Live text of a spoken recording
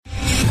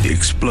The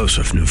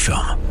explosive new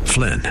film,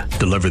 Flynn,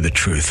 deliver the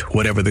truth,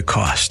 whatever the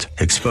cost,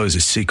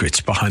 exposes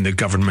secrets behind the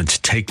government's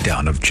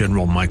takedown of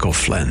General Michael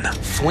Flynn.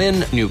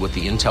 Flynn knew what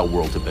the intel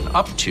world had been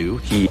up to.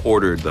 He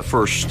ordered the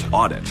first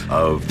audit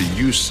of the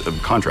use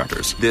of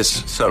contractors.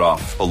 This set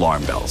off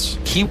alarm bells.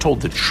 He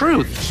told the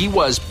truth. He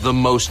was the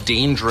most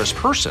dangerous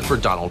person for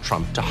Donald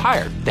Trump to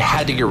hire. They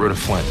had to get rid of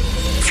Flynn.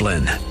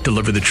 Flynn,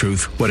 deliver the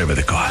truth, whatever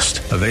the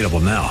cost. Available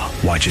now.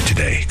 Watch it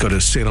today. Go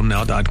to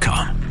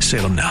salemnow.com.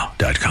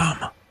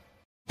 salemnow.com.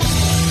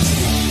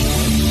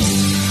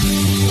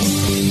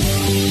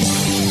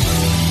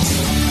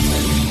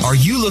 Are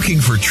you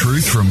looking for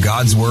truth from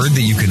God's Word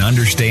that you can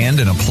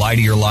understand and apply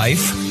to your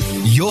life?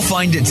 You'll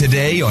find it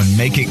today on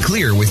Make It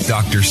Clear with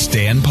Dr.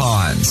 Stan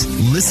Pons.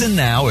 Listen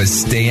now as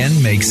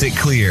Stan makes it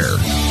clear.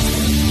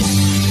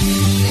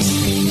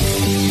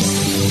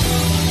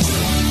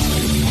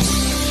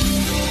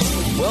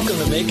 Welcome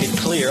to Make It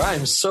Clear.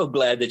 I'm so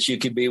glad that you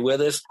could be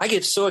with us. I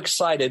get so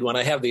excited when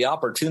I have the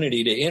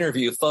opportunity to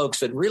interview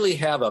folks that really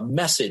have a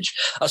message,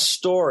 a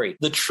story,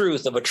 the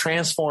truth of a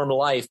transformed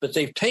life, but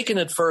they've taken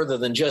it further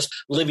than just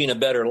living a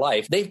better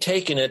life. They've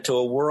taken it to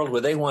a world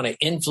where they want to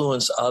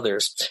influence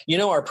others. You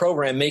know, our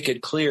program, Make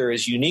It Clear,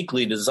 is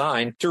uniquely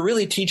designed to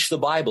really teach the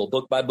Bible,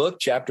 book by book,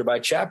 chapter by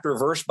chapter,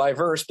 verse by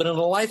verse, but in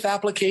a life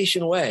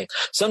application way.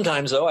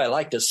 Sometimes, though, I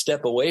like to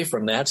step away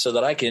from that so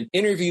that I can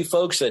interview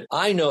folks that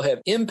I know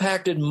have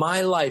impacted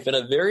my life in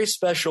a very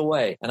special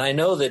way. And I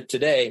know that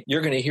today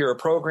you're going to hear a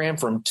program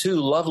from two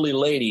lovely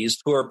ladies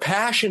who are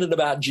passionate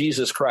about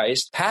Jesus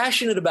Christ,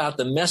 passionate about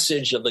the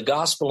message of the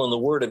gospel and the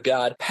word of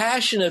God,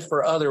 passionate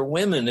for other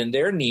women and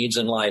their needs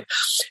in life.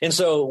 And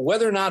so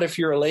whether or not if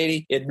you're a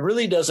lady, it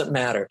really doesn't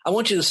matter. I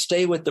want you to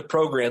stay with the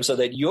program so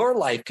that your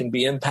life can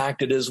be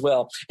impacted as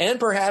well. And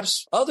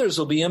perhaps others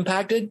will be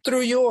impacted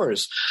through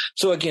yours.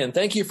 So again,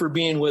 thank you for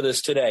being with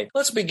us today.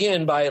 Let's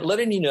begin by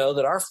letting you know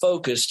that our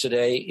focus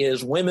today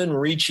is women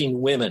reaching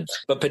women.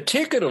 But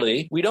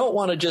particularly, we don't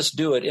want to just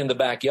do it in the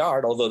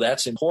backyard, although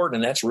that's important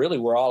and that's really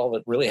where all of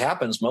it really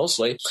happens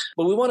mostly.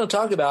 But we want to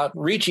talk about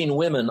reaching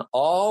women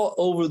all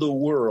over the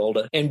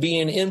world and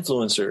being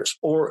influencers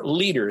or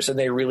leaders, and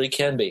they really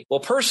can be. Well,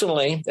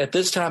 personally, at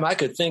this time, I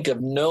could think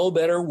of no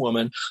better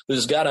woman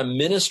who's got a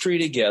ministry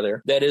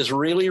together that is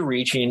really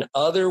reaching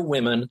other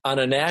women on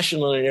a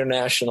national and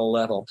international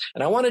level.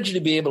 And I wanted you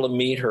to be able to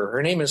meet her.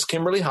 Her name is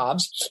Kimberly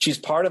Hobbs. She's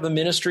part of a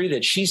ministry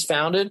that she's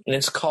founded, and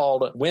it's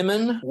called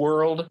Women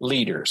World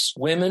Leaders.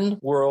 Women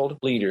World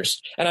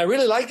Leaders. And I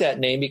really like that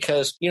name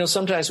because, you know,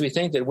 sometimes we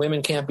think that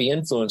women can't be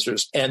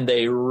influencers, and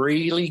they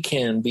really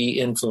can be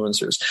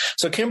influencers.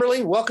 So,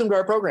 Kimberly, welcome to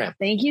our program.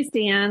 Thank you,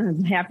 Stan.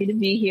 I'm happy to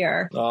be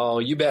here. Oh,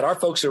 you bet. Our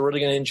folks are really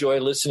going to enjoy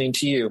listening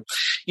to you.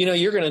 You know,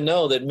 you're going to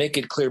know that Make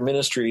It Clear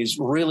Ministries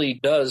really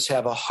does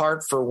have a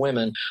heart for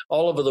women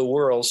all over the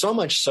world, so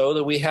much so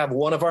that we have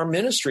one of our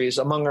ministries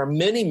among our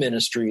many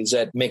ministries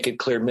at Make It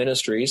Clear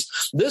Ministries.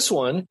 This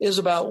one is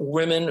about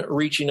women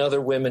reaching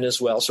other women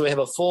as well. So we have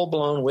a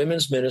full-blown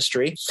women's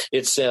ministry.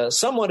 It's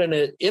somewhat in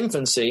its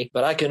infancy,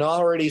 but I can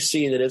already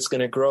see that it's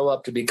going to grow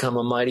up to become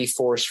a mighty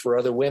force for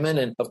other women.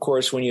 And of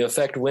course, when you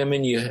affect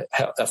women, you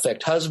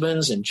affect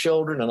husbands and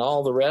children and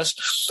all the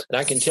rest. And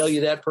I can tell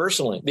you that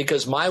personally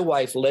because my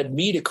wife led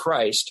me to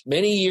Christ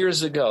many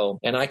years ago.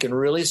 And I can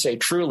really say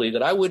truly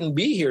that I wouldn't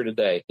be here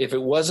today if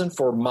it wasn't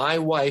for my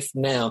wife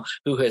now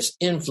who has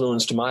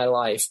influenced my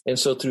life. And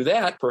so through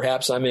that,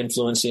 perhaps I'm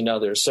influencing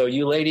others. So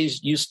you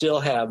ladies, you still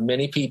have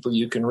many people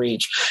you can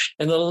reach.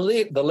 And the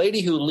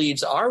lady who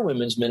leads our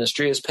women's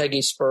ministry is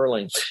Peggy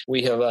Sperling.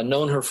 We have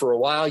known her for a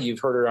while. You've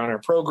heard her on our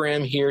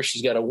program here.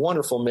 She's got a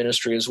wonderful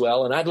ministry as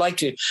well. And I'd like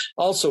to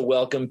also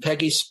welcome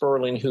Peggy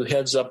Sperling, who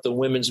heads up the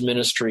women's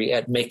ministry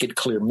at Make It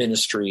Clear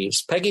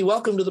Ministries. Peggy,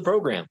 welcome to the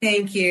program.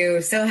 Thank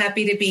you. So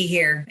happy to be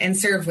here and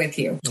serve with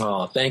you.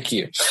 Oh, thank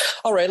you.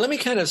 All right, let me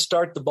kind of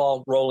start the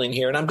ball rolling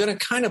here. And I'm going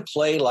to kind of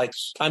play like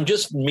I'm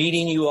just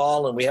meeting you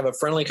all and we have a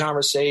friendly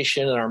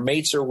conversation and our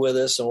mates are with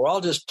us and we're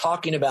all just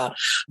talking about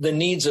the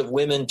needs of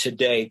women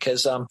today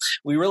because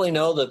we really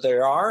know that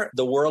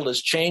the world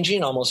is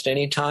changing. Almost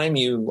any time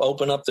you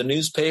open up the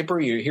newspaper,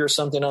 you hear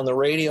something on the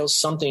radio,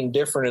 something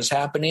different is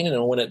happening.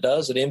 And when it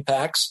does, it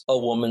impacts a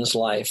woman's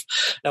life.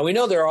 Now, we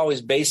know there are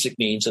always basic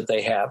needs that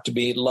they have to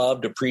be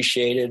loved,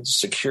 appreciated,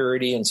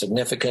 security and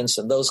significance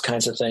and those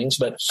kinds of things.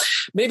 But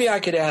maybe I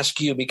could ask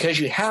you, because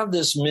you have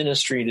this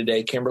ministry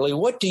today, Kimberly,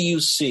 what do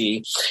you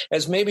see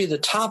as maybe the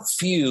top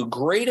few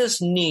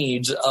greatest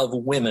needs of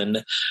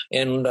women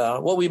and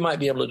what we might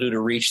be able to do to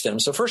reach them?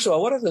 So first of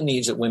all, what are the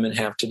needs that women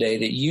have today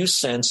that you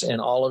sense in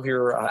all of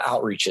your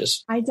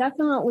outreaches? I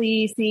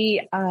definitely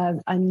see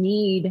a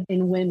need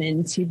in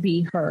women to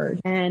be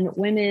heard. And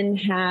women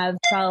have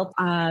felt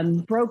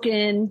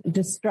broken,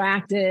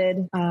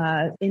 distracted,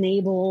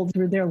 enabled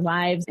through their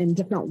lives in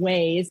different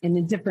ways and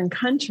in different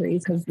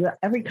countries, because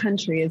every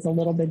country is a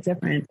little bit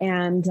different.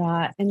 And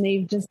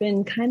they've just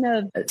been kind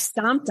of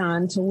stomped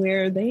on to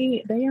where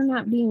they are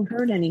not being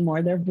heard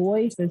anymore. Their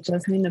voice is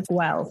just kind of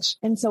squelched.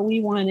 And so we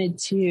wanted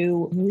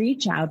to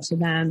reach out to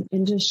them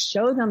and just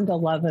show them the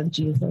love of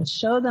Jesus,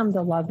 show them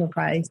the love of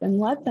Christ, and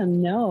let them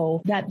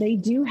know that they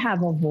do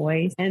have a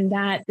voice and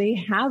that they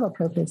have a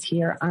purpose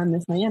here on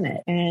this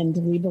planet. And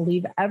we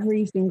believe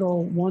every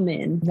single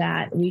woman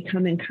that we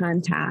come in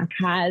contact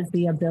has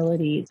the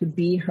ability to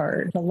be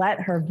heard, to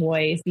let her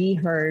voice be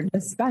heard,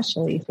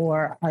 especially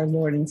for our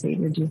Lord and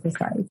Savior, Jesus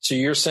Christ. So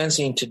you're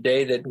sensing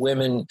today that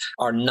women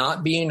are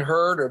not being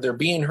heard, or they're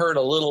being heard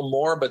a little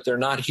more, but they're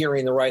not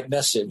hearing the right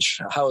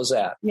message. How is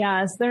that?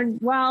 Yes, they're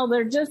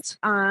just,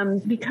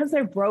 because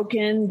they're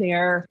broken,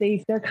 their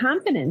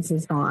confidence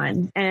is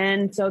gone.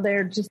 And so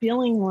they're just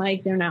feeling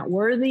like they're not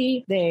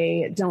worthy.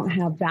 They don't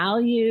have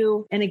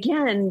value. And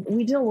again,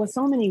 we deal with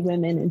so many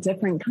women in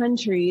different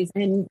countries,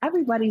 and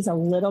everybody's a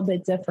little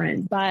bit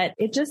different, but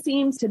it just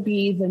seems to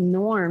be the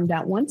norm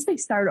that once they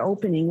start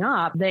opening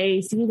up,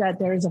 they see that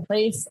there's a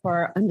place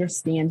for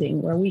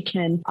understanding where we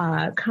can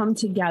come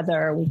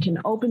together. We can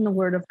open the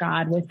Word of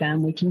God with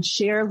them. We can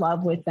share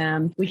love with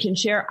them. We can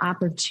share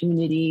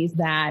opportunities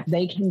that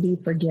they can be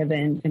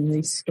forgiven and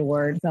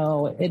restored.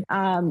 So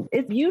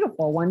it's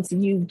beautiful once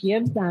you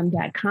give them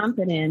that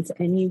confidence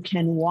and you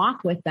can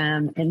walk with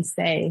them and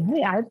say,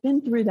 hey, I've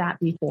been through that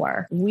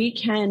before. We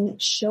can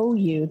show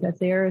you that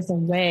there is a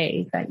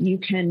way that you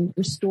can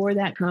restore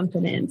that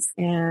confidence.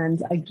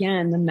 And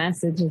again, the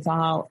message is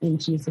all in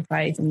Jesus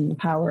Christ and the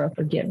power of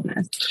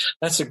forgiveness.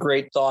 That's a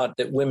great thought,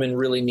 that women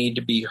really need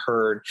to be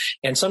heard.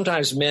 And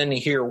sometimes men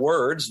hear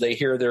words, they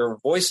hear their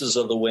voices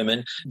of the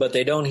women, but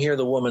they don't hear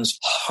the woman's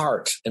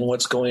heart and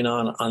what's going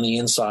on the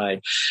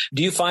inside.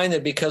 Do you find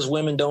that because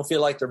women don't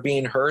feel like they're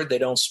being heard, they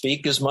don't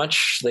speak as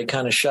much? They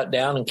kind of shut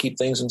down and keep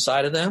things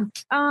inside of them?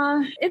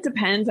 It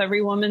depends.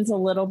 Every woman's a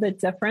little bit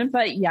different.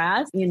 But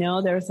yes,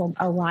 there's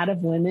a lot of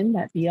women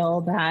that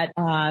feel that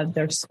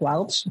they're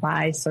squelched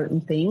by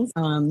certain things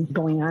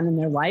going on in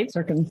their life,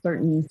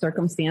 certain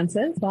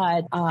circumstances.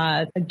 But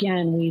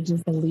again, we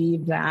just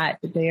believe that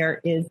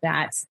there is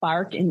that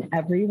spark in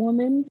every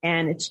woman.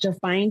 And it's just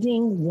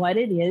finding what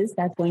it is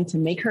that's going to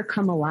make her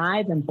come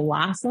alive and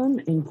blossom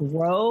and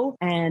grow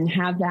and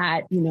have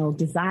that,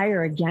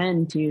 desire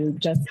again to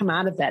just come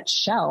out of that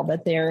shell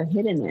that they're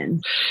hidden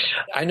in.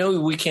 I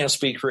know we can't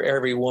speak for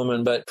every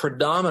woman, but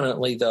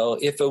predominantly, though,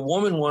 if a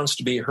woman wants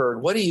to be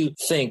heard, what do you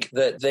think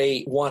that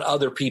they want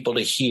other people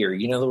to hear?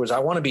 In other words, I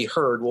want to be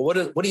heard. Well,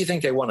 what do you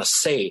think they want to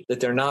say that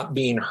they're not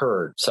being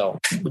heard? So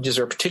is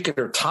there a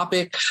particular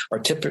topic or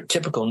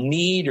typical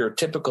need or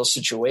typical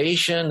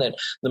situation that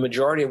the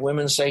majority of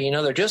women say,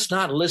 they're just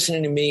not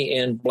listening to me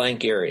in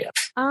blank area?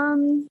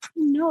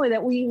 No,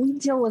 that we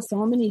deal with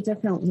so many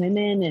different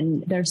women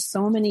and there's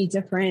so many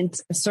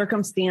different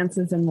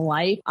circumstances in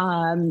life.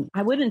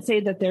 I wouldn't say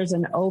that there's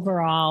an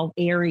overall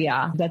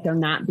area that they're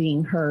not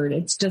being heard.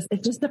 It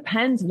just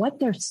depends what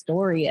their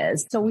story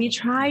is. So we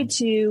try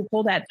to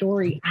pull that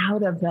story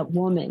out of that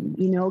woman,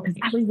 because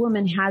every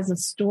woman has a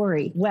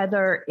story,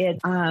 whether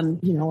it's,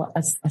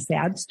 a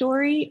sad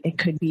story. It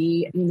could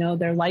be,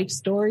 their life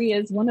story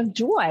is one of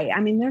joy. I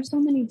mean, there's so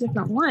many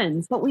different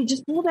ones, but we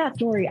just pull that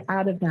story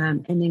out of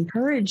them and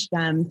encourage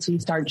them to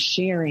start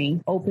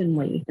sharing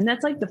openly. And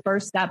that's like the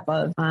first step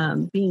of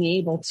being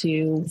able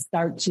to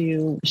start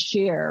to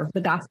share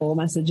the gospel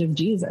message of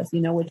Jesus,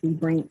 which we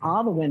bring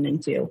all the women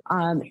to,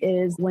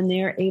 is when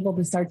they're able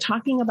to start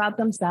talking about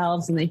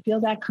themselves and they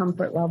feel that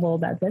comfort level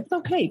that that's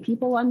okay.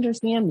 People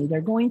understand me.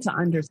 They're going to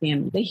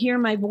understand me. They hear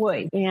my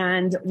voice.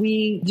 And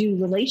we do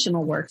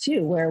relational work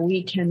too, where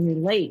we can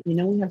relate.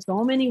 We have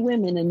so many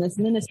women in this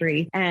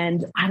ministry,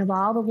 and out of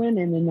all the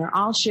women, and they're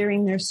all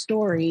sharing their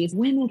stories,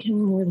 women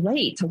can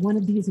relate to one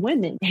of these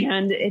women.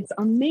 And it's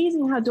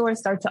amazing how doors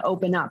start to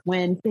open up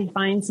when they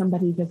find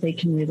somebody that they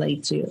can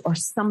relate to or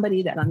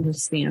somebody that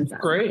understands them.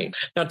 Great.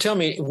 Now tell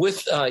me,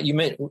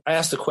 I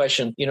asked the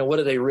question, what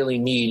do they really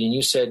need? And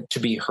you said to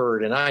be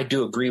heard. And I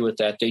do agree with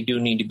that. They do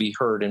need to be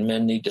heard, and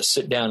men need to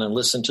sit down and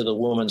listen to the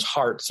woman's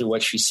heart through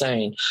what she's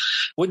saying.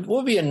 What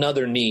would be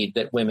another need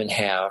that women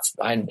have?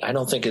 I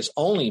don't think it's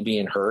only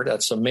being heard.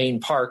 That's the main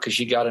part, because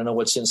you got to know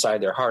what's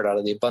inside their heart. Out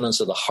of the abundance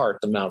of the heart,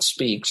 the mouth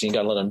speaks. And you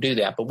got to let them do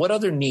that. But what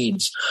other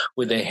needs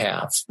would they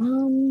have?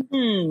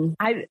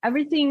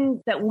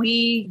 Everything that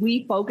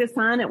we focus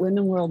on at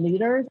Women World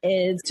Leaders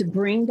is to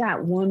bring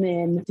that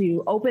woman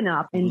to open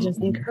up and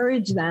just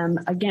encourage them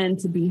again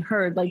to be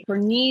heard. Like for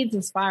needs,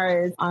 as far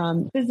as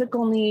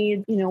physical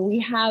needs, we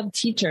have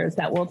teachers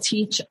that will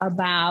teach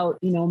about,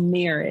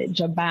 marriage,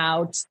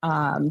 about,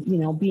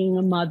 being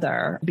a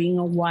mother, being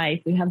a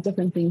wife. We have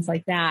different things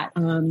like that.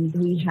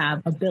 We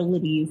have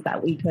abilities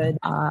that we could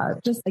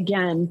just,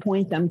 again,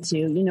 point them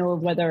to,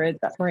 whether it's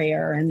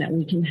prayer, and that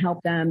we can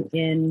help them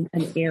in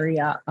an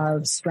area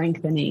of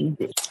strengthening.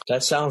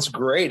 That sounds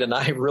great, and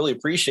I really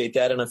appreciate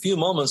that. In a few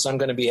moments, I'm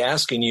going to be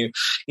asking you,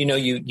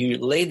 you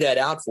laid that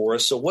out for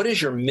us. So what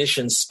is your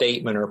mission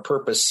statement or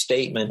purpose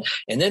statement?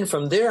 And then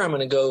from there, I'm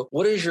going to go,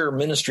 what is your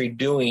ministry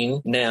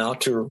doing now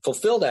to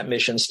fulfill that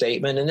mission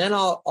statement? And then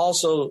I'll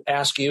also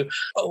ask you,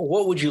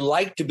 what would you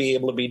like to be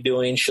able to be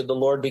doing should the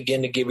Lord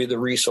begin to give you the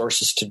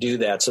resources to do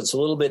that? So it's a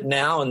little bit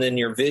now and then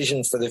your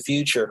vision for the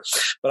future.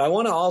 But I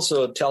want to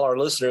also tell our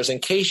listeners, in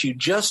case you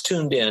just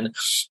tuned in,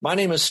 my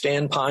name is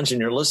Stan Ponz, and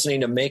you're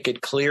listening to Make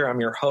It Clear. I'm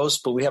your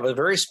host, but we have a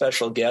very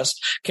special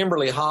guest,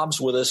 Kimberly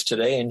Hobbs, with us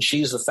today, and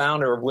she's the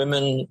founder of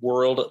Women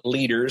World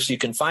Leaders. You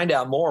can find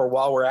out more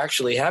while we're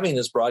actually having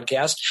this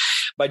broadcast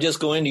by just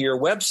going to your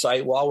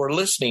website while we're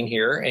listening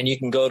here, and you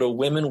can go to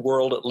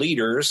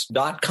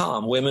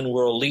womenworldleaders.com,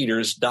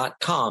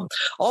 womenworldleaders.com.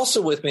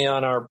 Also with me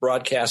on our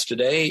broadcast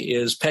today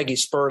is Peggy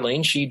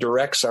Sperling. She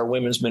directs our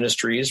women's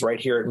ministries right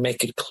here at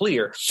Make It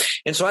Clear.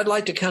 And so I'd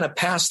like to kind of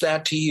pass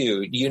that to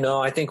you.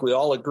 I think we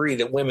all agree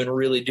that women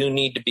really do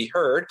need to be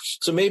heard.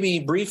 So maybe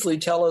briefly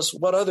tell us,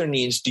 what other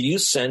needs do you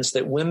sense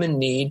that women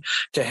need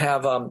to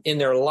have in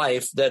their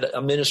life that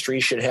a ministry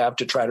should have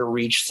to try to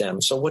reach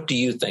them? So what do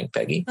you think,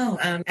 Peggy?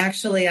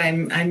 Actually,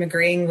 I'm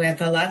agreeing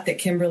with a lot that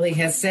Kimberly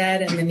has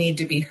said and the need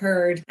to be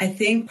heard. I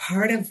think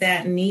part of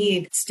that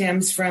need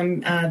stems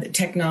from the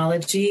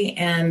technology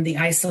and the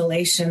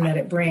isolation that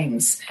it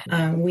brings.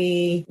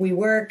 We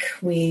work,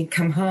 we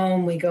come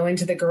home, we go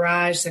into the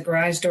garage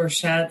door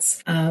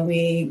shuts,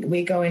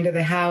 we go into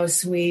the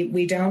house.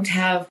 We don't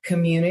have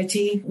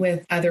community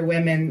with other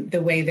women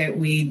the way that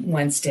we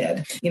once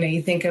did.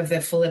 You think of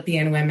the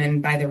Philippian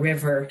women by the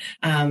river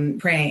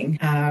praying,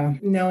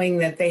 knowing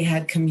that they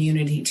had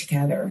community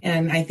together.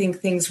 And I think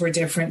things were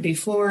different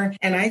before.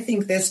 And I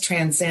think this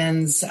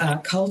transcends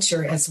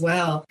culture as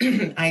well.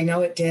 I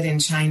know it did in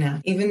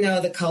China, even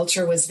though the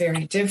culture was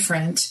very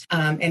different.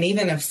 And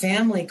even a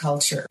family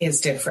culture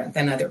is different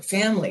than other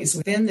families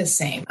within the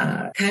same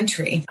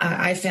country.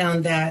 I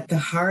found that the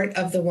heart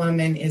of the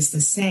woman is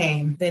the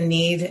same, the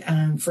need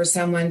for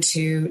someone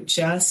to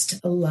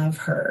just love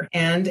her.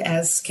 And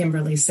as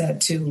Kimberly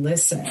said, to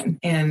listen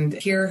and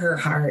hear her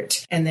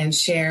heart and then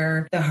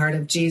share the heart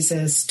of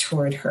Jesus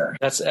toward her.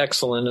 That's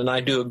excellent. And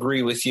I do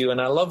agree with you.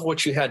 And I love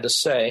what you had to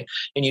say.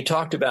 And you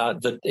talked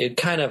about that it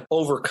kind of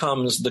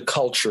overcomes the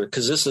culture,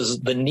 because this is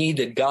the need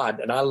that God,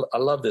 and I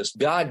love this,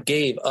 God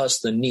gave us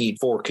the need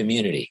for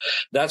community.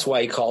 That's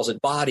why he calls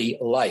it body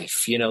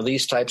life,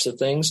 these types of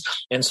things.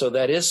 And so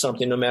that is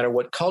something no matter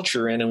what culture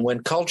you're in. And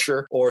when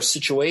culture or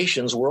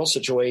situations, world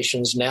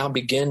situations now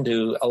begin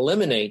to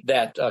eliminate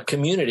that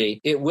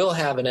community, it will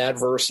have an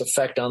adverse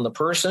effect on the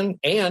person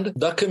and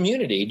the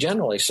community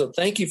generally. So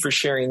thank you for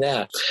sharing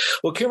that.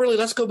 Well, Kimberly,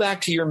 let's go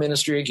back to your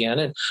ministry again,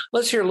 and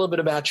let's hear a little bit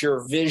about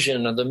your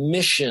vision of the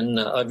mission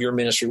of your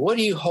ministry. What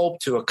do you hope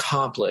to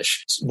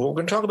accomplish? We're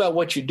going to talk about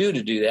what you do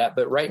to do that,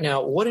 but right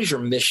now, what is your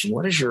mission?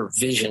 What is your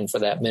vision for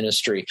that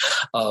ministry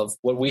of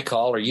what we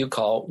call, or you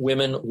call,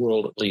 Women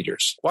World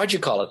Leaders? Why'd you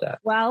call it that?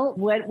 Well,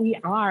 what we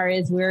are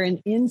is we're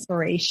an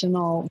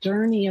inspirational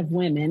journey of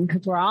women,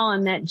 because we're all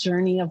on that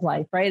journey of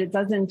life, right? It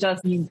doesn't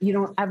just, you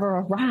don't ever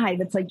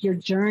arrive. It's like you're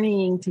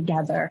journeying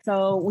together.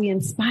 So we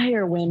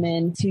inspire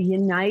women to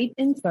unite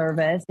in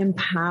service,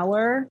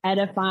 empower,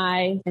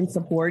 edify, and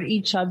support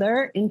each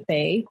other in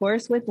faith, of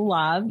course, with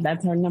love.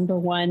 That's our number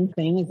one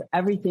thing, is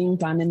everything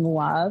done in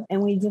love.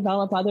 And we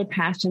develop other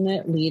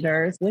passionate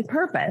leaders with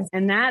purpose.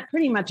 And that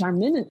pretty much our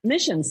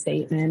mission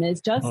statement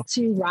is just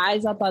to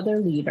rise up other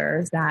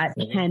leaders that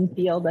can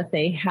feel that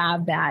they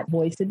have that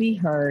voice to be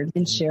heard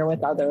and share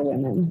with other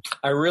women.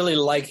 I really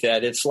like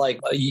that. It's like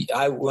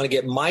I want to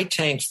get my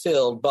tank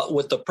filled, but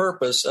with the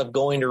purpose of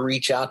going to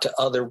reach out to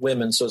other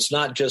women. So it's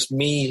not just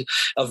me,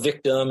 a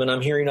victim, and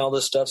I'm hearing all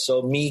this stuff,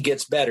 so me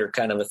gets better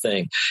kind of a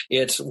thing.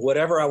 It's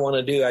whatever I want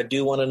to do. I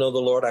do want to know the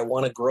Lord. I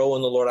want to grow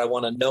in the Lord. I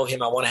want to know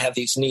him. I want to have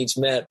these needs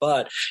met.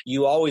 But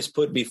you always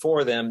put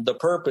before them, the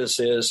purpose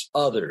is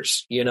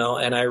others, and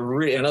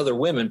and other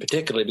women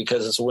particularly,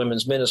 because it's a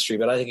women's ministry,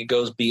 but I think it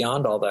goes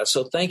beyond all that.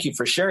 So thank you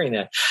for sharing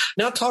that.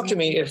 Now talk to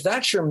me, if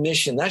that's your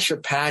mission, that's your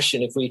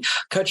passion, if we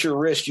cut your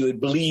wrist, you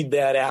would bleed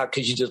that out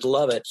because you just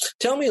love it.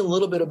 Tell me a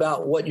little bit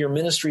about what your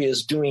ministry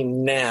is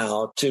doing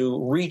now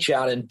to reach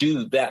out and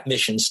do that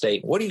mission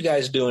statement. What are you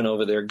guys doing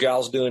over there,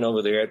 gals doing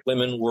over there at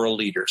Women World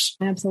Leaders?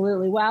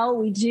 Absolutely. Well,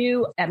 we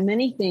do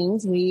many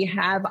things. We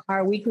have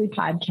our weekly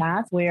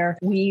podcast where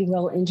we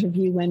will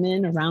interview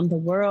women around the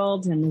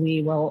world and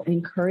we will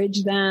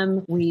encourage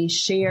them. We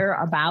share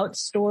about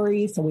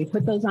stories, so we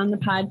put those on the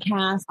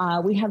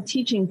podcast. We have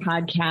teaching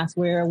podcasts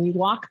where we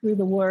walk through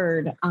the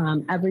Word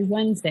every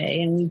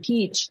Wednesday, and we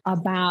teach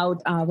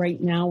about, right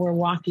now we're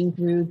walking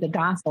through the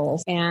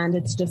Gospels, and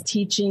it's just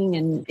teaching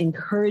and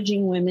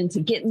encouraging women to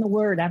get in the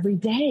Word every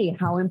day,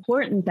 how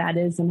important that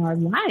is in our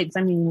lives.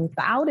 I mean,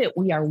 without it,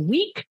 we are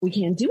weak. We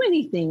can't do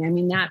anything. I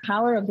mean, that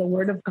power of the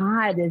Word of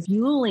God is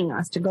fueling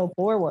us to go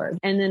forward.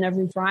 And then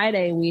every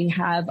Friday we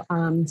have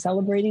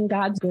Celebrating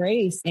God's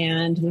Grace,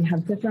 and we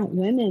have different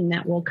women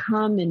that will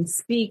come and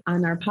speak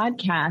on our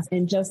podcast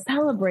and just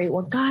celebrate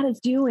what God is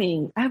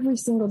doing every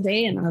single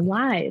day in our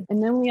lives.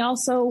 And then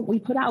we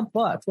put out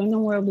books.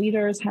 Women World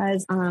Leaders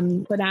has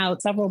put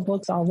out several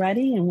books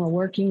already, and we're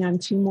working on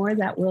 2 more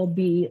that will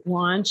be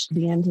launched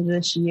the end of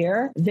this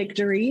year: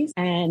 Victories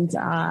and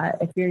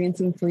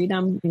Experiencing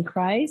Freedom in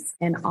Christ,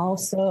 and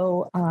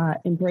also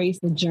Embrace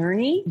the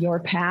Journey, Your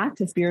Path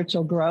to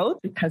Spiritual Growth.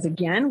 Because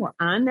again, we're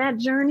on that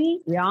journey.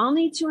 We all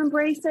need to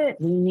embrace it.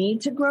 We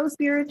need to grow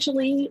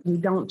spiritually. We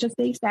don't just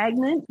stay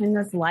stagnant in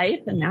this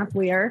life, and that's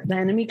where the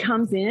enemy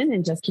comes in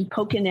and just keep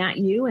poking at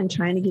you and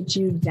trying to get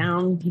you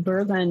down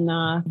deeper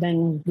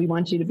than we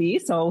want you to be.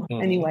 So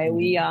anyway,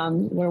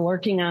 we're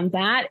working on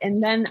that.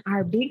 And then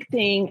our big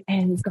thing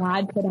is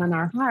God put on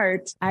our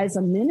heart as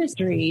a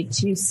ministry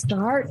to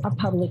start a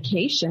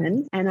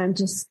publication. And I'm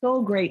just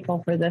so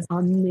grateful for this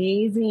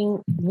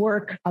amazing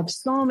work of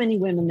so many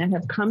women that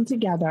have come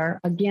together,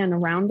 again,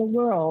 around the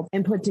world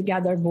and put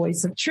together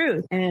Voice of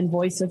Truth. And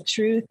Voice of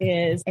Truth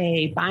is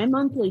a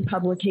bi-monthly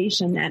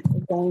publication that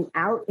is going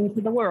out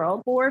into the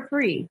world for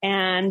free.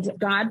 And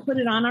God put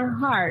it on our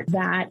heart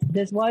that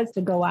this was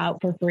to go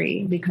out for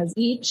free, because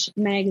each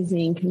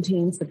magazine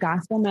contains the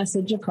gospel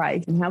message of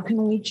Christ. And how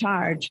can we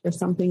charge for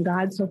something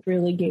God so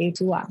freely gave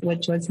to us,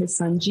 which was his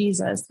son,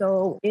 Jesus?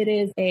 So it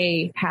is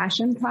a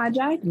passion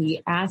project.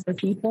 We ask for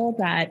people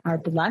that are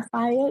blessed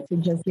by it to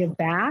just give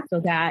back so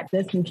that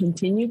this can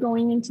continue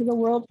going into the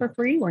world for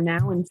free. We're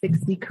now in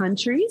 60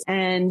 countries,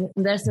 and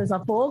this is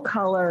a full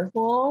color,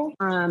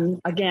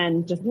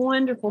 again, just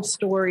wonderful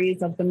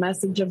stories of the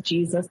message of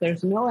Jesus.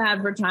 There's no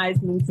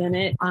advertisements in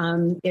it.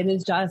 It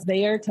is just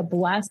there to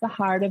bless the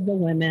heart of the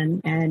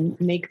women and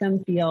make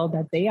them feel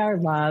that they are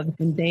loved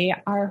and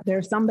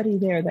there's somebody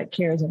there that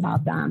cares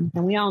about them.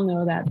 And we all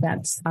know that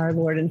that's our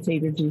Lord and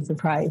Savior, Jesus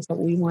Christ, but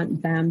we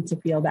want them to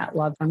feel that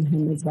love from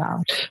him as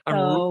well.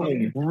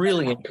 I'm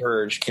really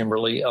encouraged,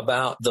 Kimberly,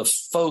 about the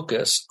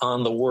focus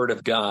on the Word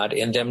of God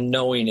and them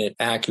knowing it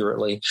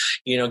accurately,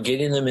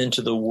 getting them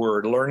into the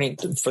Word, learning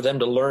for them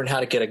to learn how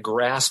to get a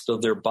grasp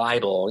of their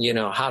Bible,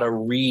 how to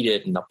read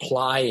it and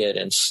apply it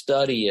and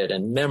study it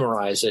and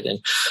memorize it. And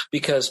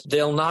because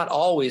they'll not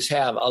always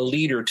have a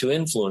leader to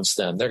influence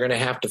them. They're going to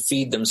have to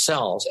feed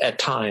themselves at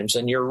times.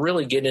 And you're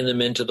really getting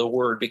them into the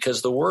Word,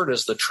 because the Word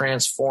is the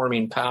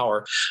transforming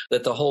power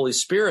that the Holy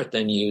Spirit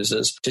then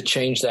uses to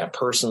change that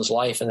person's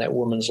life and that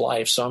woman's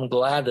life. So I'm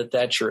glad that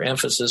that's your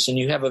emphasis. And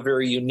you have a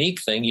very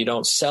unique thing. You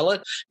don't sell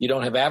it. You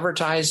don't have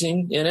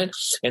advertising in it.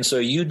 And so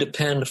you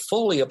depend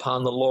fully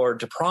upon the Lord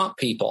to prompt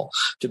people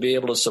to be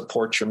able to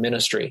support your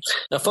ministry.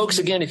 Now, folks,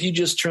 again, if you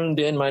just tuned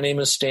in, my name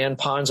is Stan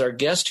Ponz. Our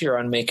guest here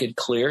on Make It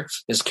Clear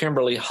is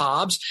Kimberly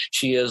Hobbs.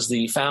 She is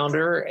the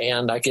founder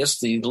and I guess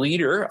the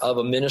leader of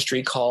a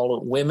ministry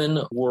called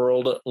Women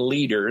World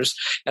Leaders.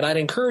 And I'd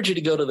encourage you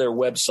to go to their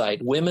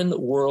website,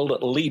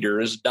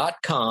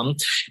 womenworldleaders.com.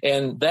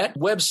 And that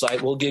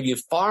website will give you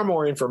far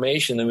more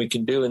information than we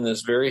can do in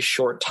this very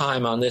short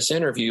time on this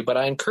interview. But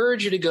I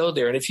encourage you to go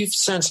there. And if you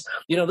sense,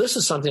 this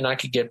is something I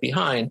could get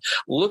behind,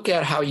 look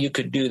at how you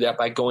could do that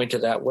by going to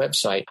that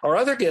website. Our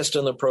other guest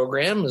on the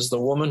program is the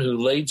woman who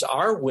leads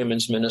our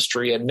women's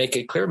ministry at Make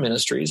It Clear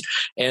Ministries.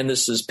 And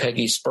this is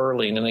Peggy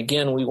Sperling. And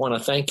again, we want to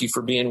thank you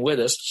for being with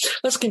us.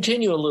 Let's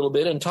continue a little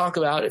bit and talk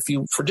about,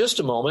 for just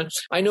a moment,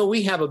 I know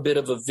we have a bit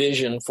of a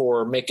vision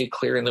for Make It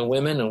Clear in the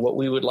Women and what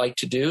we would like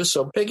to do.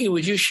 So Peggy,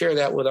 would you share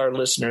that with our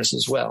listeners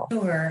as well?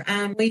 Sure.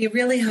 We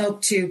really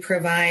hope to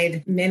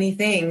provide many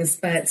things,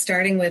 but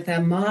starting with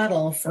a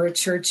model for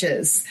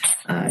churches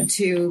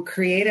to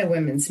create a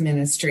women's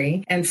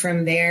ministry. And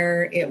from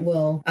there, it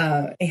will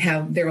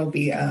there will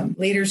be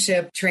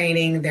leadership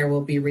training, there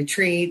will be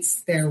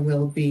retreats, there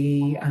will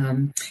be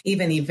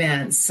even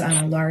events,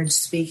 large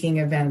speaking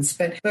events,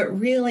 but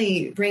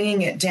really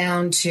bringing it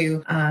down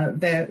to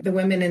the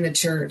women in the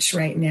church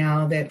right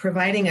now, that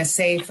providing a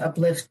safe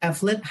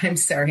uplifting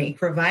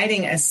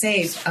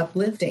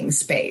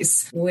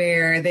space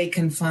where they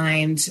can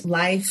find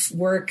life,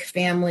 work,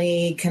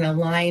 family can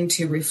align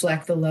to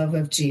reflect the love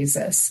of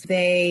Jesus.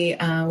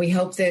 We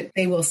hope that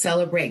they will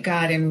celebrate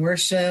God in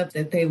worship,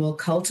 that they will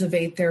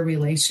cultivate their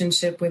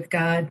relationship with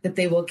God, that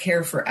they will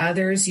care for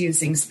others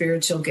using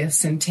spiritual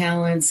gifts and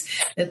talents,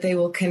 that they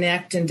will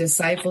connect in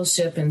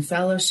discipleship and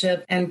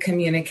fellowship and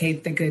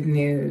communicate the good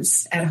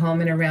news at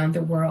home and around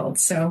the world.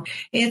 So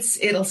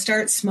it'll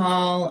start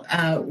small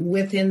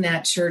within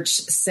that church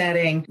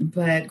setting,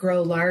 but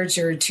grow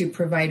larger to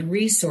provide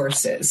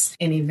resources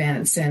in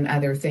events and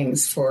other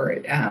things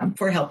for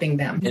helping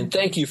them. And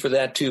thank you for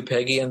that too,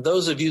 Peggy. And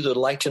those of you that would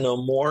like to know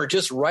more,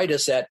 just write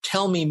us at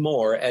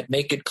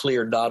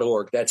tellmemore@makeitclear.org.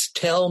 makeitclear.org. That's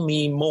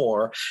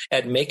tellmemore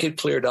at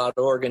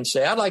makeitclear.org and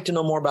say, I'd like to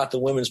know more about the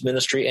women's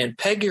ministry. And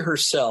Peggy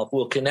herself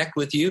will connect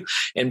with you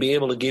and be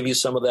able to give you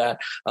some of that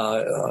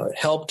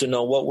help to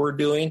know what we're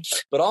doing.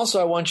 But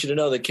also, I want you to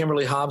know that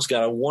Kimberly Hobbs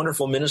got a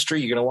wonderful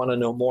ministry. You're going to want to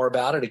know more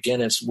about it.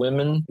 Again, it's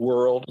Women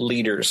World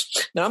Leaders.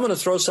 Now, I'm going to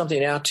throw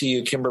something out to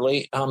you,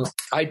 Kimberly.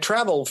 I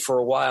traveled for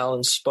a while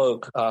and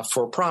spoke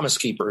for Promise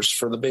Keepers,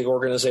 for the big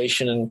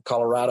organization in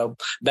Colorado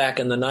back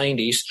in the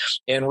 90s,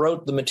 and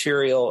wrote the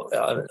material,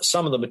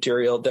 some of the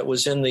material that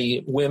was in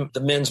the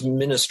men's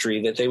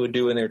ministry that they would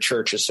do in their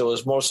churches. So it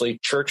was mostly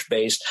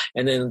church-based,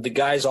 and then the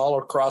guys all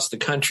across the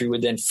country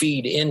would then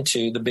feed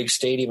into the big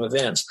stadium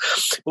events.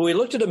 But we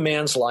looked at a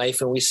man's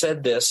life and we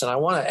said this, and I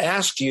want to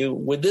ask you,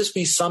 would this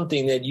be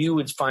something that you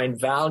would find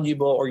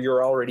valuable or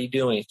you're already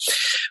doing?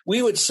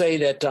 We would say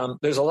that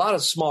there's a lot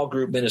of small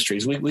group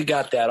ministries. We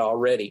got that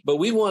already. But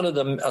we wanted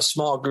a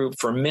small group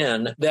for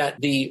men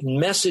that the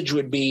message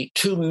would be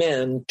to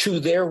men, to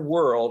their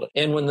world.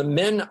 And when the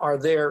men are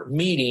there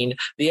meeting,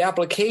 the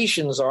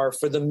applications are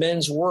for the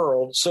men's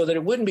world, so that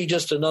it wouldn't be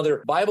just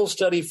another Bible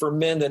study for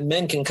men that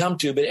men can come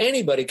to, but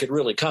anybody could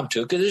really come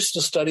to, because it's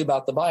just a study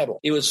about the Bible.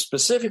 It was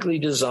specifically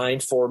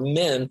designed for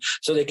men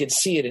so they could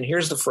see it. And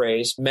here's the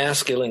phrase,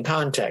 masculine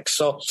context.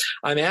 So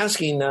I'm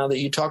asking now that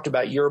you talked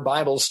about your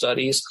Bible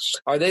studies,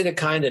 are they the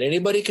kind that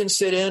anybody can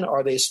sit in?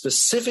 Are they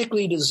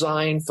specifically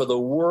designed for the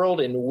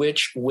world in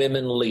which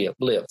women live?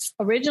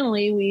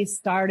 Originally, we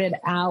started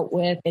out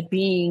with it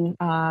being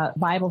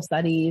Bible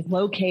studies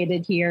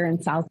located here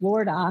in South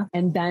Florida.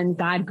 And then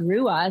God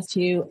grew us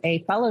to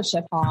a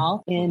fellowship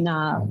hall in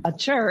a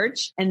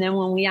church. And then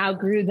when we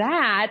outgrew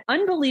that,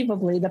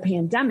 unbelievably, the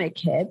pandemic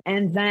hit.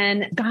 And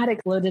then God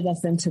exploded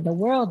us into the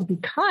world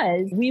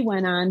because we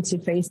went on to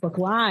Facebook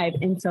Live.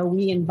 And so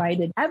we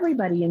invited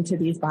everybody into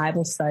these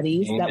Bible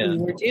studies that we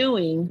were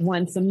doing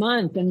once a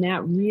month. And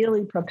that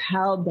really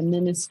propelled the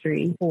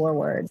ministry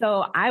forward.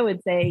 So I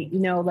would say,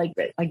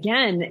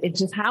 again, it's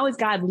just, how is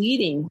God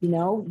leading?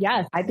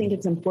 Yes, I think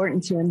it's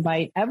important to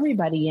invite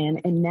everybody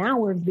in. And now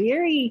we're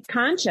very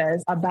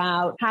conscious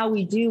about how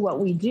we do what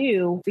we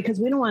do, because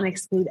we don't want to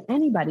exclude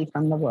anybody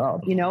from the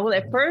world.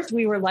 At first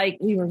we were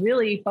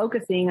really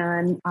focusing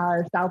on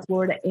our South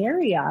Florida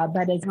area,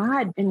 but as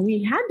God, and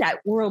we had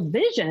that world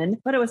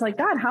vision, but it was like,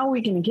 God, how are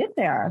we going to get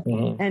there?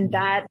 Mm-hmm. And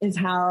that is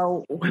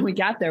how, when we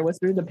got there, was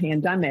through the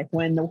pandemic.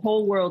 When the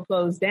whole world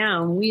closed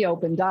down, we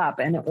opened up,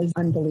 and it was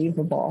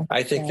unbelievable.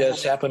 I think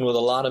that's happened with a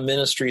lot of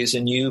ministries,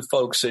 and you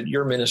folks at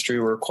your ministry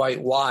were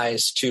quite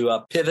wise to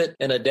pivot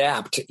and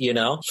adapt,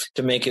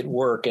 to make it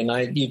work.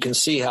 And you can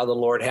see how the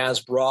Lord has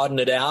broadened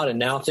it out, and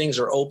now things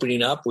are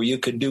opening up where you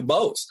could do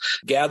both,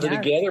 gather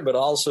together, but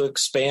also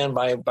expand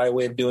by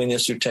way of doing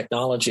this through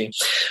technology.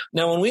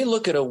 Now, when we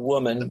look at a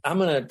woman, I'm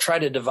going to try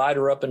to divide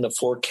her up into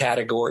 4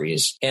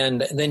 categories,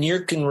 and then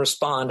you can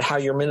respond how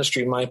your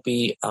ministry might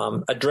be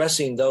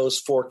addressing those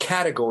 4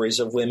 categories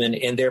of women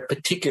and their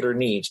particular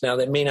needs. Now,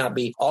 they may not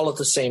be all at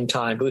the same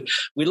time, but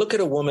we look at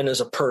a woman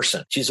as a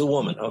person. She's a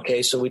woman,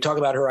 okay? So we talk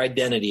about her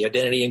identity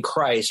in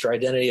Christ, or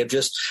identity of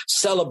just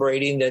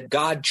celebrating that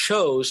God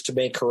chose to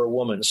make her a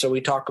woman. So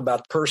we talk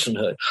about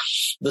personhood.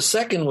 The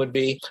second would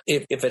be,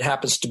 if it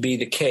happens to be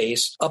the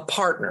case, a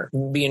partner,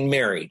 being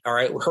married, all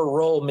right? Her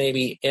role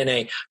maybe in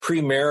a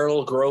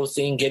premarital growth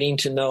thing, getting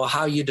to know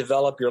how you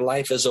develop your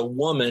life as a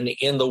woman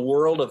in the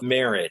world of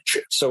marriage.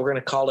 So we're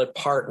going to call it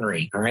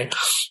partnering, all right?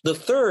 The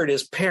third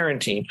is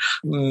parenting.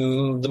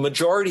 The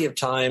majority of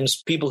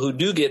times, people who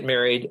do get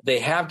married, they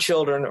have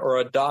children or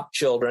adopt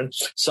children.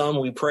 Some,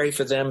 we pray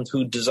for them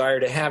who desire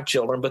to have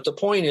children. But the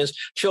point is,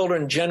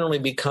 children generally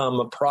become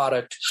a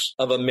product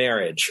of a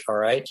marriage, all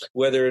right?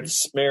 Whether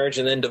it's marriage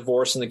and then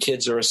divorce and the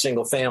kids are a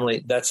single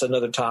family, that's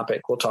another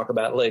topic we'll talk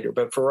about later.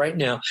 But for right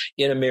now,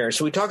 in a marriage.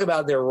 So we talk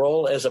about their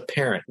role as a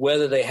parent,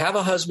 whether they have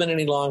a husband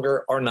any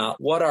longer or not.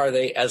 What are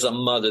they as a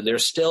mother? They're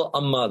still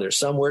a mother.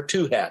 Some wear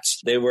 2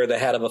 hats. They wear the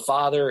hat of a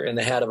father and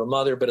the hat of a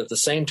mother, but at the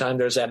same time,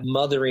 there's that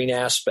mothering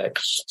aspect.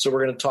 So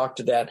we're going to talk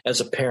to that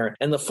as a parent.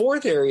 And the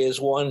fourth area is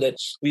one that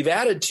we've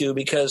added to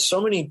because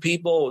so many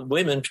people,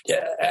 women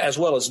as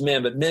well as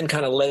men, but men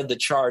kind of led the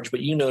charge.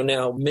 But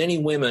now many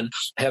women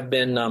have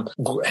been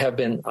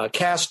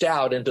cast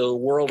out into the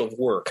world of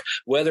work,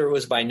 whether it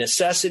was by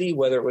necessity,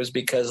 whether it was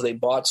because they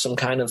bought some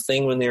kind of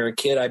thing when they were a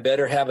kid. I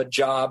better have a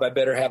job. I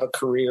better have a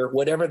career,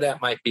 whatever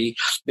that might be.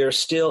 They're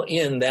still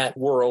in that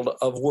world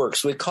of work.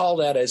 So we call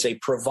that as a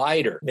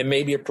provider. It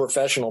may be a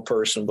professional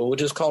person, but we'll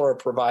just call her a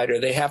provider.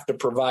 They have to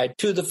provide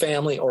to the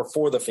family or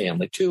for the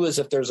family. 2 is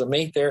if there's a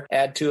mate there,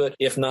 add to it.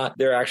 If not,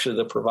 they're actually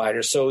the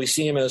provider. So we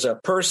see him as a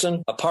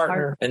person, a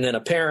partner, and then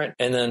a parent,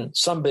 and then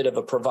some bit of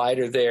a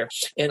provider there.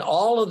 And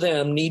all of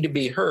them need to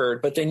be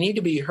heard, but they need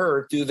to be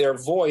heard through their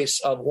voice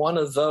of one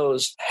of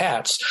those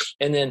hats.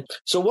 And then,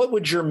 so what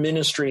would your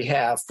ministry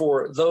have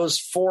for those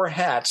 4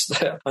 hats?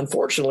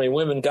 Unfortunately,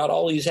 women got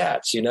all these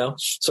hats,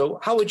 So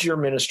how would your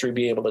ministry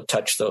really be able to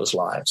touch those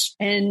lives.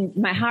 And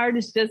my heart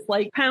is just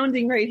like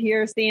pounding right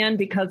here, Stan,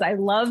 because I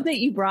love that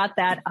you brought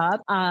that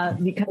up,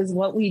 because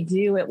what we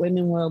do at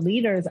Women World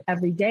Leaders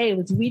every day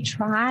is we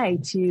try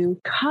to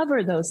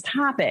cover those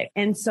topics.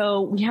 And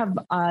so we have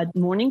a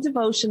morning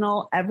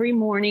devotional every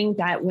morning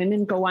that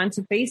women go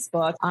onto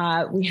Facebook.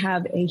 We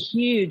have a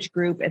huge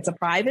group. It's a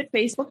private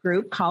Facebook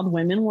group called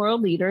Women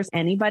World Leaders.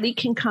 Anybody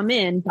can come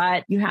in,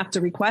 but you have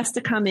to request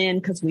to come in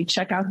because we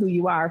check out who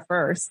you are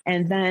first.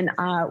 And then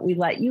we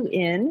let you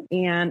in,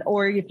 and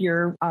or if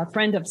you're a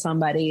friend of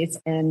somebody's,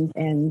 and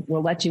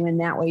we'll let you in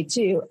that way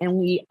too. And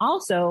we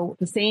also,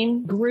 the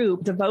same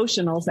group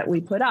devotionals that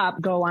we put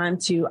up go on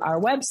to our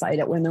website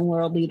at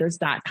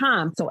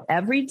womenworldleaders.com. So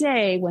every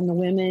day when the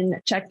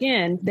women check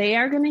in, they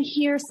are going to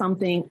hear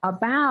something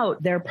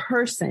about their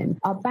person,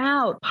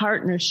 about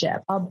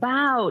partnership,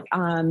 about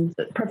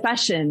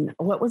profession.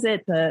 What was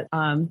it? The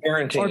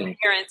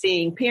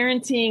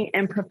parenting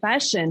and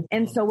profession.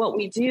 And so what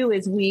we do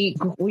is we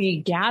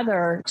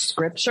gather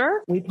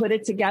scripture, we put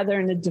it together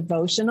in a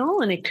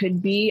devotional, and it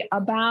could be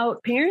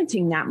about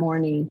parenting that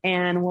morning.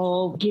 And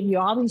we'll give you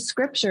all these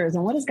scriptures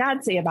and what does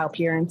God say about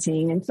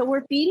parenting? And so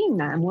we're feeding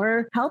them,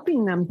 we're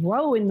helping them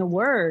grow in the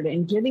word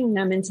and getting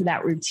them into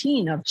that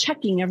routine of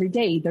checking every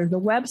day, either the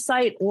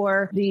website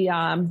or the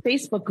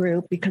Facebook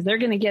group, because they're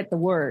going to get the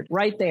word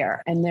right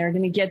there and they're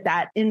going to get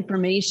that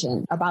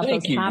information about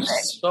those topics. Thank you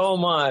so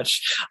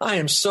much. I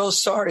am so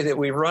sorry that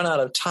we've run out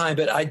of time,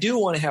 but I do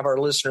want to have our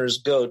listeners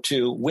go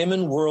to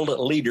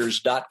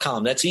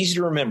womenworldleaders.com. That's easy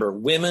to remember,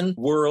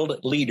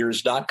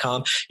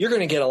 womenworldleaders.com. You're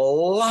going to get a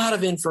lot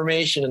of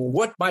information and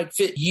what might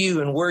fit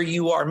you and where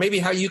you are, maybe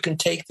how you can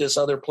take this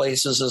other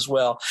places as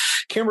well.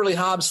 Kimberly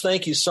Hobbs,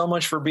 thank you so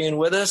much for being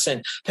with us.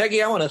 And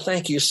Peggy, I want to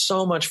thank you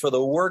so much for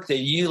the work that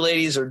you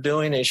ladies are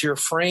doing as you're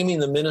framing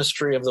the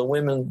ministry of the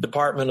Women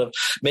Department of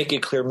Make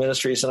It Clear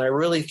Ministries. And I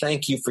really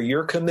thank you for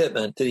your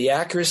commitment to the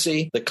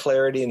accuracy, the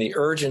clarity, and the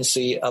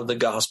urgency of the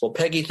gospel.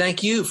 Peggy,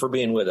 thank you for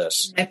being with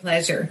us. My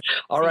pleasure.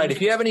 All right.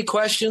 If you have any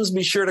questions,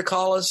 be sure to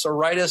call us or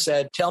write us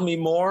at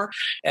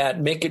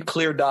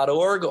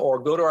tellmemore@makeitclear.org or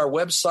go to our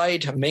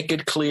website,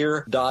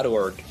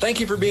 makeitclear.org. Thank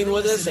you for being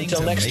with us.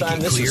 Until next time,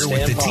 this is Stan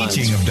with the Ponz.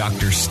 teaching of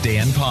Dr.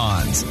 Stan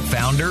Ponz,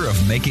 founder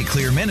of Make It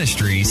Clear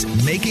Ministries.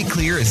 Make It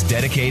Clear is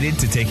dedicated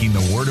to taking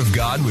the Word of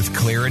God with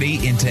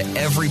clarity into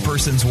every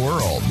person's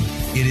world.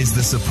 It is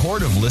the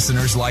support of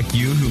listeners like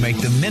you who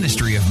make the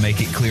ministry of Make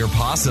It Clear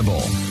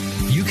possible.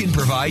 You can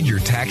provide your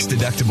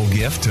tax-deductible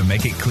gift to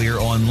Make It Clear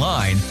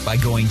online by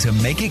going to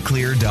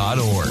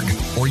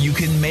makeitclear.org, or you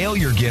can mail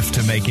your gift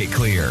to Make It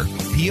Clear,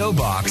 P.O.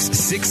 Box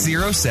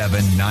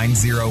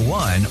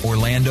 607901,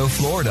 Orlando,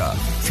 Florida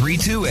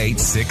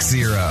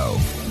 32860.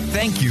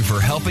 Thank you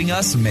for helping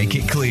us make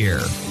it clear.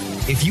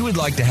 If you would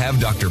like to have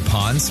Dr.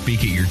 Ponz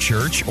speak at your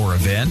church or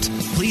event,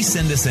 please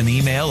send us an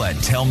email at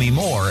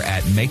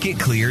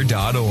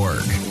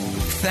tellmemore@makeitclear.org.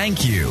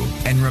 Thank you,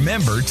 and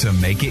remember to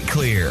make it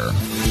clear.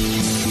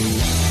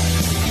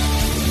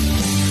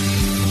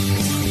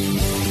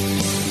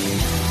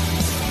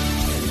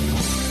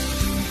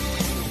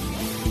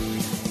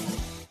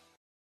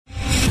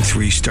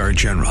 Three-star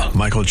General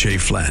Michael J.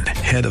 Flynn,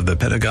 head of the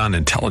Pentagon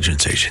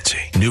Intelligence Agency,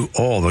 knew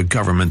all the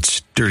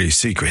government's dirty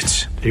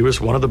secrets. He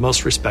was one of the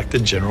most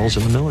respected generals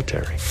in the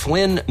military.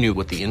 Flynn knew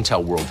what the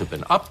intel world had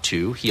been up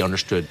to. He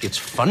understood its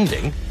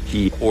funding.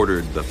 He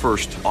ordered the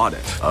first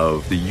audit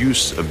of the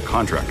use of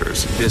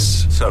contractors.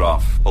 This set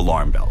off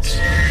alarm bells.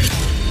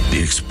 The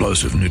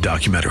explosive new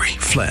documentary,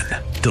 Flynn,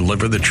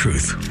 Deliver the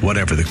Truth,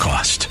 Whatever the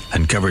Cost,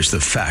 uncovers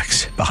the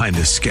facts behind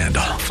this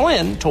scandal.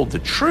 Flynn told the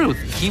truth.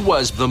 He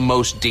was the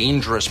most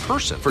dangerous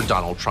person for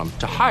Donald Trump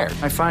to hire.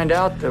 I find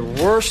out the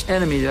worst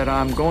enemy that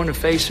I'm going to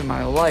face in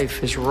my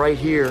life is right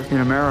here in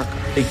America.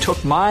 They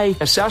took my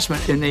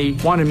assessment and they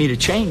wanted me to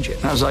change it.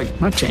 And I was like, I'm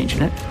not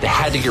changing it. They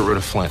had to get rid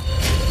of Flynn.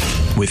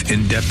 With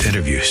in-depth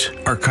interviews,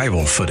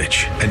 archival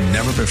footage, and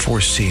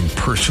never-before-seen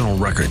personal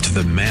records of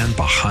the man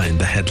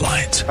behind the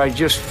headlines. I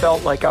just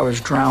felt like I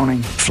was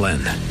drowning. Flynn,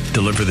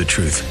 Deliver the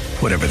Truth,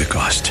 Whatever the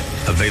Cost.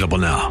 Available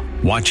now.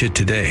 Watch it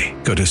today.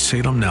 Go to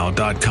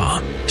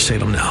salemnow.com.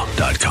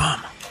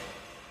 salemnow.com.